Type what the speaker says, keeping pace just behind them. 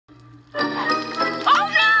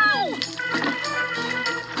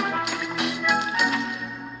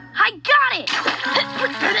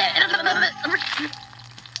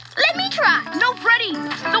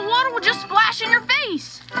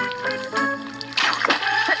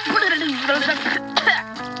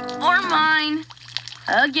Or mine.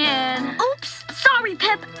 Again. Oops, sorry,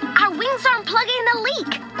 Pip. Our wings aren't plugging the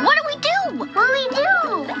leak. What do we do?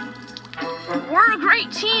 We're a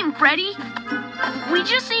great team, Freddy. We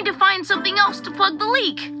just need to find something else to plug the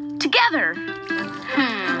leak. Together.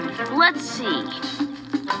 Let's see.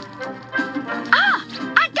 Ah,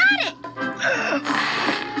 I got it!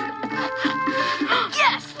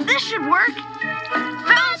 Yes, this should work.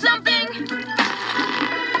 Found something.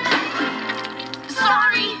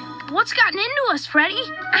 Sorry. What's gotten into us, Freddy?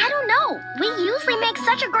 I don't know. We usually make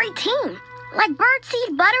such a great team. Like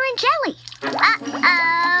birdseed, butter, and jelly.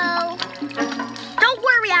 Uh-oh. Don't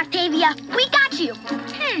worry, Octavia. We got you.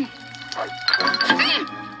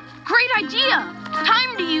 Great idea.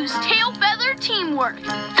 Time to use tail feather teamwork.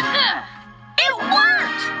 It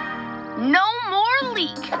worked! No more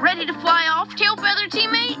leak. Ready to fly off, tail feather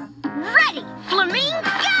teammate? Ready, Flamingo!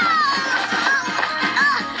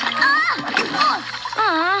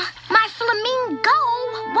 My flamingo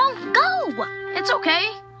won't go. It's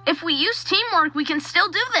okay. If we use teamwork, we can still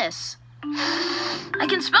do this. I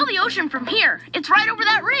can smell the ocean from here. It's right over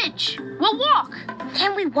that ridge. We'll walk.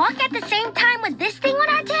 Can we walk at the same time with this thing on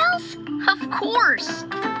our tails? Of course.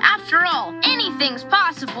 After all, anything's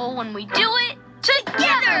possible when we do it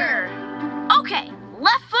together. Okay,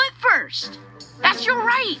 left foot first. That's your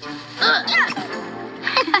right.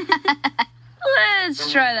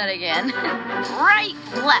 Let's try that again. Right,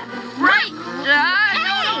 left, right. No.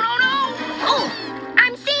 Oh,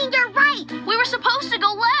 I'm saying you're right. We were supposed to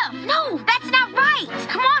go left. No, that's not right.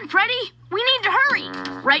 Come on, Freddy. We need to hurry.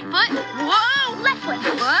 Right foot. Whoa. Left foot.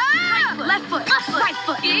 Right foot. Left foot. Right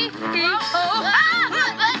foot. Left foot.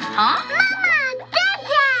 Huh? Mama,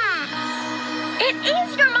 Dada! It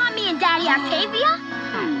is